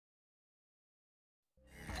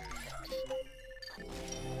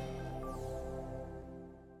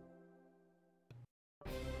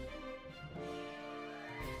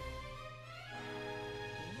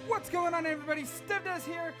going on, everybody? Stevdes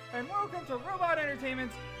here, and welcome to Robot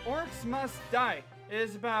Entertainment's Orcs Must Die. It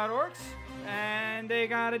is about orcs, and they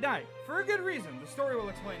gotta die. For a good reason. The story will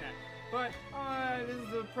explain that. But, this is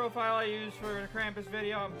the profile I used for the Krampus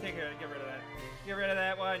video. I'm taking it. Get rid of that. Get rid of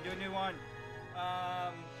that one. Do a new one.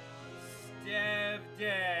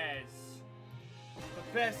 Stevdes.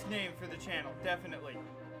 The best name for the channel, definitely.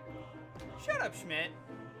 Shut up, Schmidt.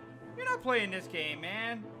 You're not playing this game,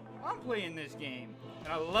 man. I'm playing this game,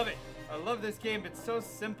 and I love it. I love this game. It's so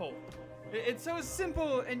simple. It's so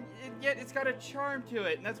simple, and yet it's got a charm to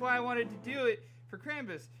it, and that's why I wanted to do it for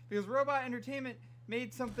Krampus, because Robot Entertainment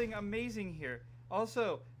made something amazing here.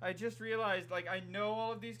 Also, I just realized, like, I know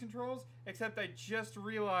all of these controls, except I just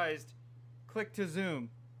realized click to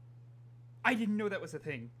zoom. I didn't know that was a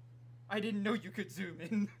thing. I didn't know you could zoom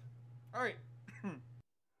in. Alright.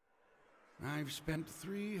 I've spent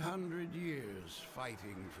 300 years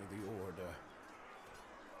fighting for the Order.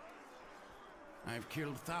 I've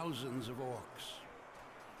killed thousands of orcs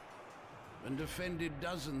and defended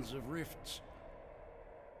dozens of rifts.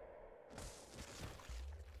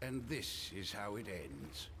 And this is how it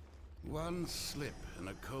ends. One slip and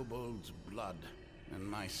a kobold's blood, and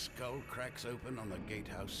my skull cracks open on the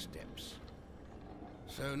gatehouse steps.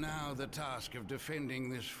 So now the task of defending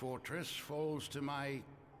this fortress falls to my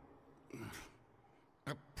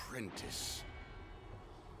apprentice.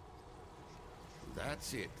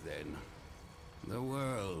 That's it, then. The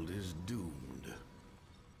world is doomed.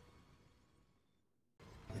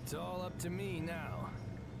 It's all up to me now.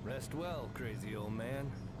 Rest well, crazy old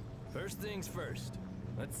man. First things first.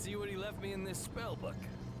 Let's see what he left me in this spell book.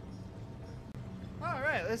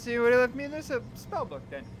 Alright, let's see what he left me in this spell book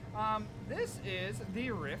then. This is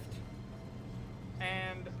the Rift.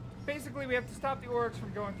 And basically, we have to stop the orcs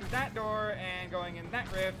from going through that door and going in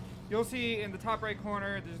that rift. You'll see in the top right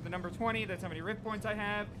corner, there's the number 20. That's how many rift points I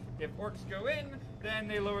have. If orcs go in, then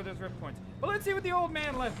they lower those rift points. But let's see what the old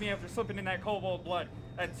man left me after slipping in that kobold blood.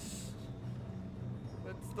 That's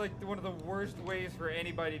like one of the worst ways for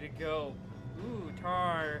anybody to go. Ooh,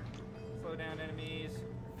 tar. Slow down enemies.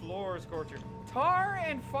 Floor scorcher. Tar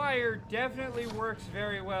and fire definitely works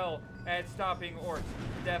very well at stopping orcs.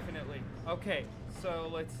 Definitely. Okay. So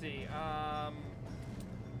let's see.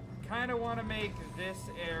 Kind of want to make this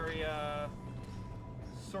area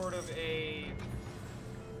sort of a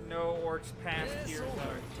no orcs past here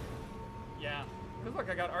zone. Yeah, because look,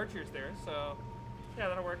 I got archers there, so yeah,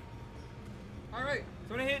 that'll work. All right,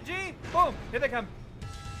 so when I hit G, boom, here they come.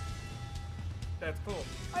 That's cool.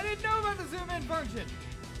 I didn't know about the zoom in function.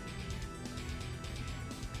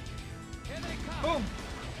 Here they come. Boom.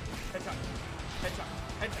 Headshot. Headshot.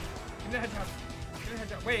 Headshot. Give me the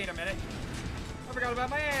headshot. Wait a minute. I forgot about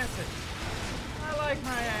my acid. I like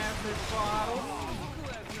my acid bottle.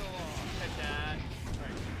 Headshot.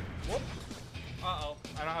 Alright. Whoop. Uh-oh.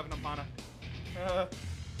 I don't have enough mana.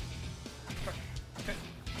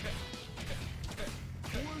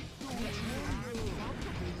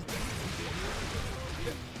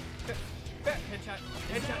 Headshot.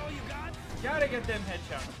 Headshot. All you got? Gotta get them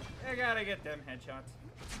headshots. I gotta get them headshots.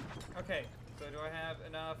 Okay. So do I have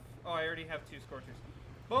enough? Oh, I already have 2 scorchers.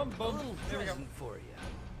 Boom, boom. There we go. For you.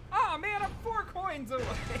 Oh man, I'm 4 coins away.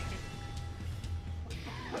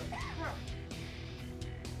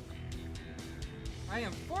 I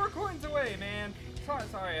am 4 coins away, man.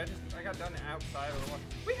 Sorry, I got done outside of the one.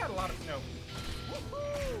 We had a lot of snow.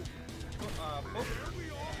 Woohoo! Oh, where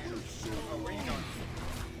are you going?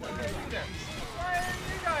 Why are you there? Why are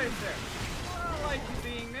you guys there? I don't like you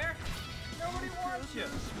being there. Nobody wants you.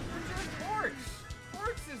 You're just orcs.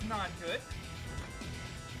 Orcs is not good.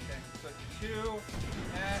 Okay, so 2,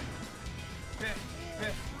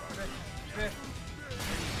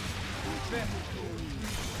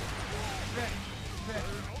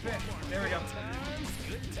 there we go.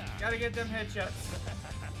 Gotta get them headshots.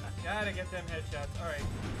 Gotta get them headshots. Alright.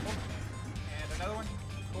 And another one.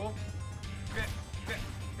 Cool.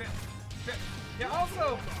 Yeah,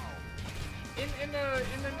 also, in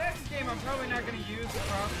the next game, I'm probably not going to use the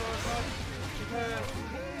crossbow as much because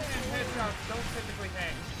headshots don't typically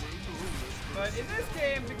hang. But in this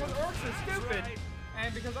game, because orcs are stupid,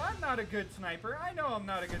 and because I'm not a good sniper, I know I'm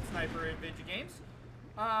not a good sniper in video games.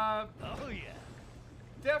 Oh yeah.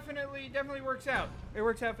 Definitely works out. It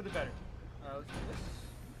works out for the better. Let's do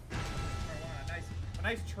this. A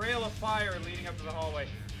nice trail of fire leading up to the hallway.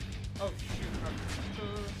 Oh shoot.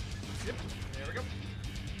 Yep. There we go.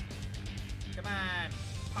 Come on.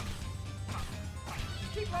 Pop. Pop. Pop.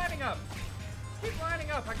 Just keep lining up. Keep lining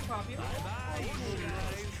up. I can pop you. Bye-bye,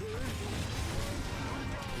 guys.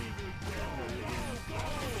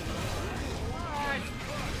 behind you.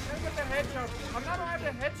 Gotta get that headshot. I'm not allowed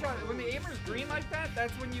to headshot it. When the aimer's green like that,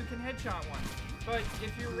 that's when you can headshot one. But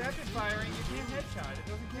if you're rapid firing, you can't headshot. It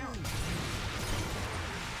doesn't count.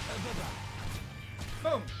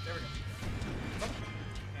 Boom! There we go. Bump,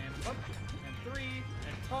 and bump, and 3,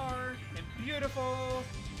 and tar, and beautiful.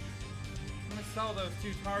 I'm gonna sell those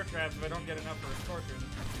 2 tar traps if I don't get enough for a torture.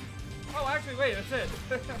 Oh, actually, wait, that's it.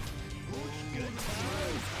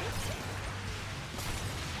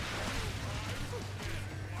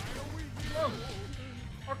 Boom.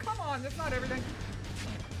 Oh, come on, that's not everything.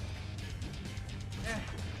 Eh.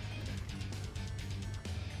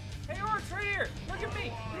 Hey, Orcs, right here! Look at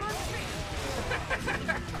me! Look at me!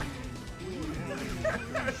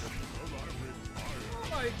 Oh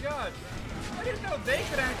my god! I didn't know they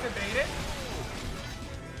could activate it!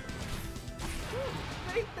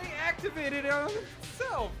 They activated it on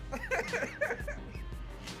itself!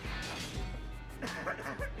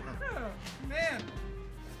 Oh, man!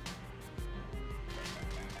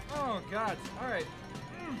 Oh god, alright.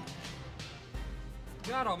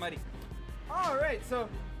 God almighty. Alright, so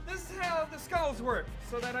this is how the skulls work,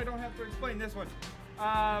 so that I don't have to explain this one.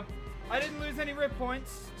 I didn't lose any rift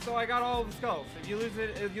points, so I got all the skulls. If you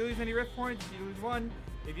lose any rift points, you lose 1.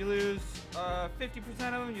 If you lose 50%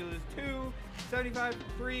 of them, you lose 2, 75,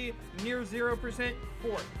 3, near 0%,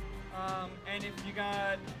 4. And if you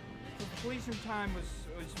got the completion time was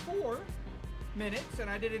 4 minutes, and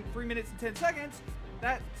I did it in 3 minutes and 10 seconds,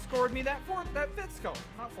 that scored me that 5th skull,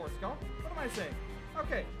 not 4th skull. What am I saying?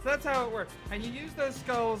 Okay, so that's how it works. And you use those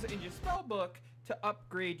skulls in your spell book to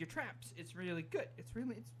upgrade your traps. It's really good.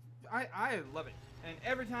 I love it. And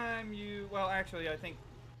every time you, well, actually, I think,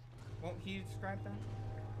 won't he describe that?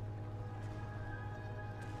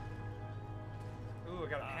 Ooh, I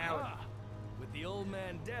got a pallet. With the old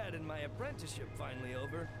man dead and my apprenticeship finally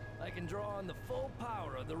over, I can draw on the full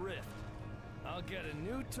power of the rift. I'll get a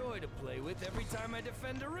new toy to play with every time I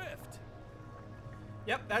defend a rift.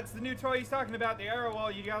 Yep, that's the new toy he's talking about, the arrow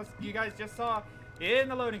wall you guys just saw in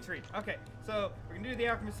the loading screen. Okay, so we're gonna do the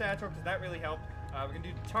alchemist satchel because that really helped. We're gonna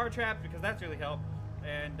do tar traps because that's really helped,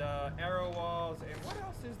 and arrow walls. And what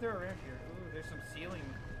else is there around here? Ooh, there's some ceiling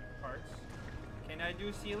parts. Can I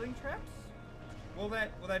do ceiling traps? Will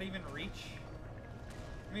that even reach?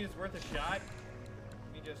 I mean, it's worth a shot.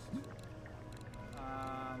 Let me just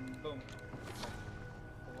boom.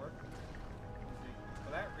 4.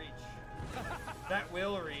 Will that reach? That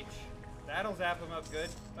will reach. That'll zap him up good.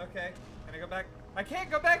 Okay. Can I go back? I can't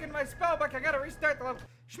go back in my spell book. I gotta restart the level.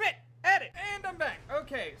 Schmidt, edit, and I'm back.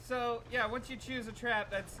 Okay, so yeah, once you choose a trap,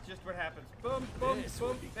 that's just what happens. Boom, boom,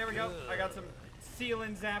 boom. There we go. I got some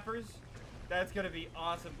ceiling zappers. That's gonna be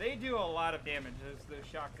awesome. They do a lot of damage. Those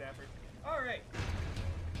shock zappers. All right.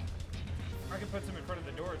 I can put some in front of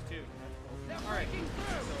the doors too. All right.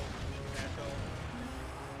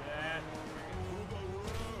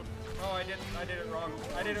 Oh, I did it wrong.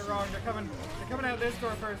 I did it wrong. They're coming out this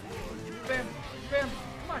door first. Bam, bam.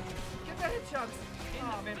 Come on, get the headshots.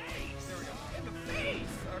 Oh man, there we go. In the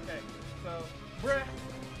face. Okay, so, bruh.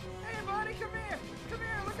 Hey, buddy, come here. Come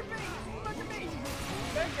here. Look at me. Look at me.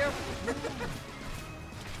 Thank you.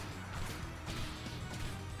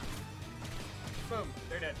 Boom.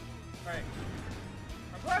 They're dead. All right.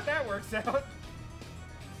 I'm glad that works out. Oh,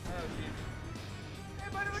 jeez. Hey,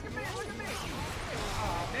 buddy, look at me. Look at me.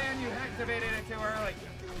 Oh man, you activated it too early.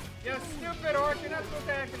 You stupid orc, you're not supposed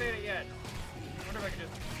to activate it yet. I wonder if I can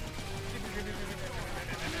just...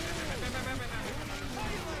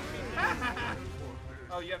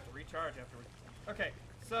 Oh, you have to recharge afterwards. Okay,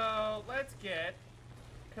 so let's get...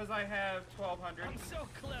 Because I have 1,200. I'm so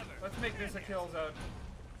clever. Let's make this a kill zone.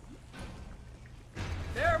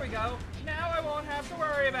 There we go. Now I won't have to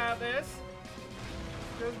worry about this.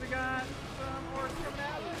 Because we got some orcs coming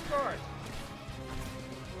out of this door.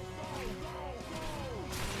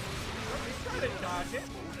 We started dodging.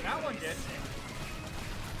 That one did.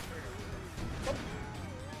 Oh.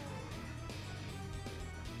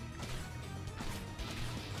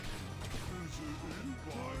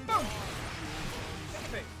 Boom!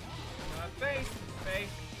 Face.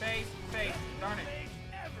 Face. Darn it.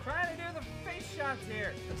 Trying to do the face shots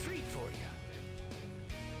here. A treat for you.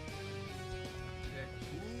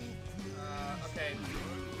 Okay.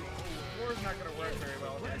 War's not gonna work very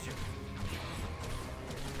well here.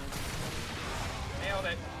 Nailed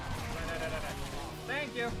it.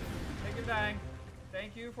 Thank you. Thank you for dying.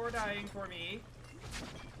 Thank you for dying for me.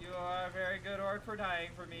 You are a very good orc for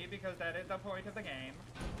dying for me because that is the point of the game.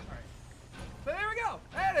 Alright. So there we go.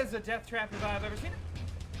 That is a death trap if I've ever seen it.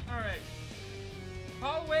 Alright.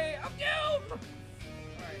 Hallway of doom!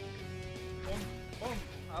 Alright. Boom. Boom.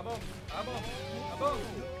 A boom. A boom. A boom.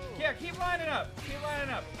 Yeah, keep lining up. Keep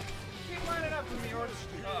lining up. Keep lining up with me, Orcs.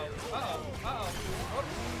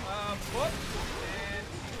 Whoop.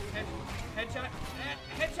 And headshot.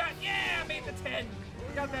 Headshot. Yeah, I made the 10.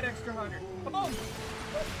 Got that extra 100. Kaboom.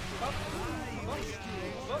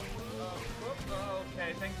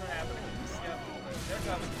 Okay, things are happening. Yep, they're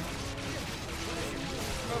coming.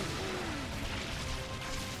 Boom.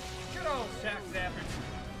 Good old Shack Zappers.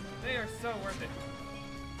 They are so worth it.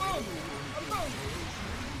 Boom! Boom!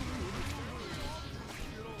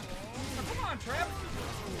 Oh, come on, Trap!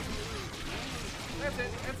 That's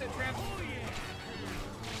it, Trap.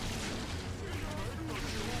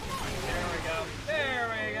 There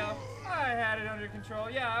we go. I had it under control.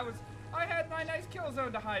 Yeah, I had my nice kill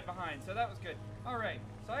zone to hide behind, so that was good. Alright,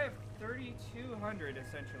 so I have 3,200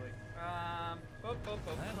 essentially. Boop.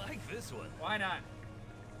 I like this one. Why not?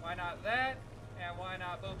 Why not that? And why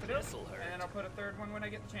not both of them? This'll hurt. And then I'll put a third one when I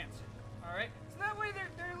get the chance. Alright? So that way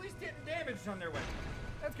they're at least getting damaged on their way.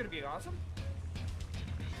 That's gonna be awesome.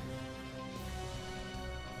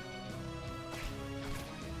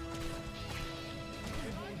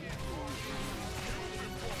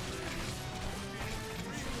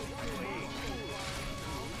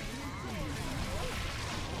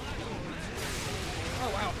 Oh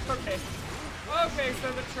wow, okay. Okay,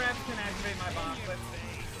 so the traps can activate my bombs.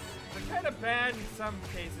 They're kind of bad in some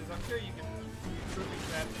cases. I'm sure you can truly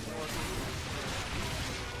trap before.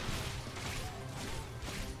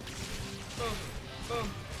 Boom.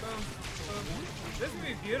 This would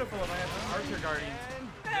be beautiful if I had some Archer Guardians.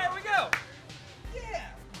 There we go!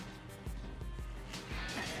 Yeah!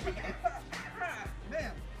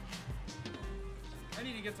 Man. I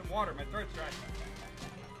need to get some water. My throat's dry.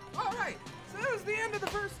 Alright, so that was the end of the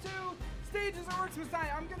first two stages of Orcs Must Die.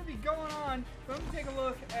 I'm going to be going on, so I'm going to take a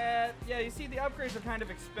look at, yeah, you see the upgrades are kind of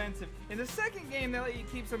expensive. In the second game, they let you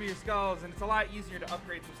keep some of your skulls, and it's a lot easier to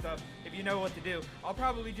upgrade some stuff if you know what to do. I'll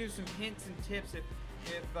probably do some hints and tips if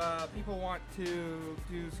people want to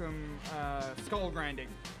do some skull grinding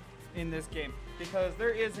in this game, because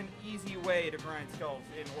there is an easy way to grind skulls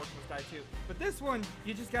in Orcs Must Die 2. But this one,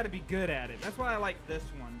 you just got to be good at it. That's why I like this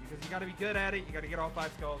one, because you got to be good at it. You got to get all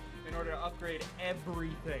 5 skulls in order to upgrade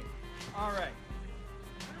everything. All right.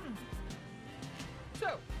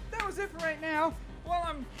 So that was it for right now. While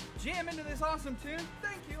I'm jamming to this awesome tune,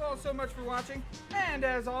 thank you all so much for watching, and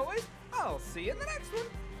as always, I'll see you in the next one.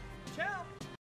 Ciao.